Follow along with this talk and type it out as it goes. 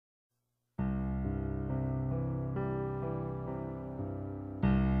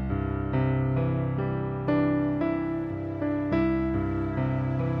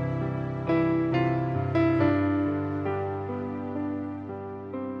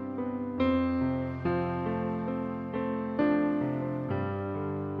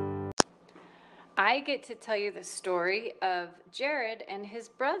I get to tell you the story of Jared and his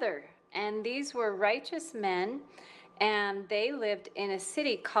brother. And these were righteous men, and they lived in a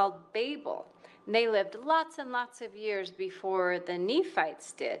city called Babel. And they lived lots and lots of years before the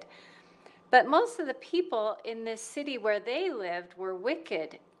Nephites did. But most of the people in this city where they lived were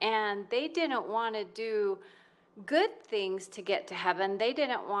wicked, and they didn't want to do good things to get to heaven. They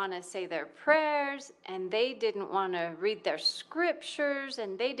didn't want to say their prayers, and they didn't want to read their scriptures,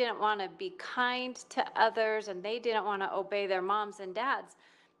 and they didn't want to be kind to others, and they didn't want to obey their moms and dads.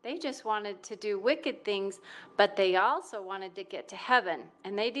 They just wanted to do wicked things, but they also wanted to get to heaven.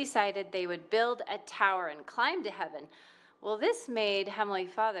 And they decided they would build a tower and climb to heaven. Well, this made Heavenly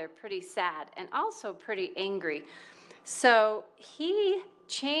Father pretty sad and also pretty angry. So he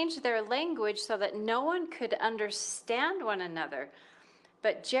changed their language so that no one could understand one another.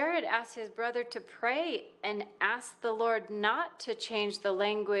 But Jared asked his brother to pray and ask the Lord not to change the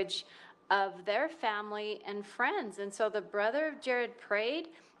language of their family and friends. And so the brother of Jared prayed,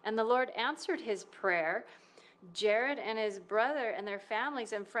 and the Lord answered his prayer. Jared and his brother and their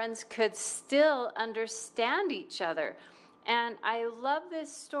families and friends could still understand each other. And I love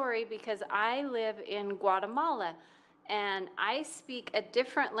this story because I live in Guatemala, and I speak a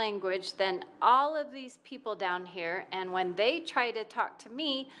different language than all of these people down here. And when they try to talk to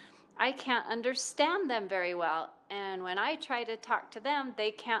me, I can't understand them very well. And when I try to talk to them,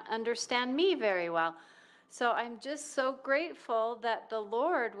 they can't understand me very well. So I'm just so grateful that the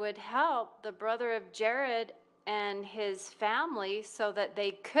Lord would help the brother of Jared and his family so that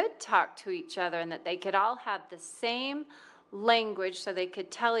they could talk to each other and that they could all have the same language, so they could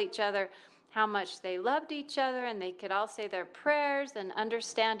tell each other how much they loved each other, and they could all say their prayers and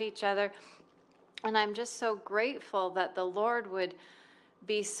understand each other. And I'm just so grateful that the Lord would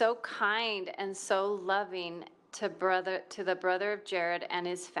be so kind and so loving to the brother of Jared and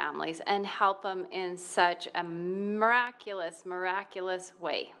his families and help them in such a miraculous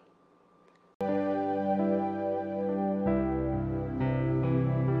way.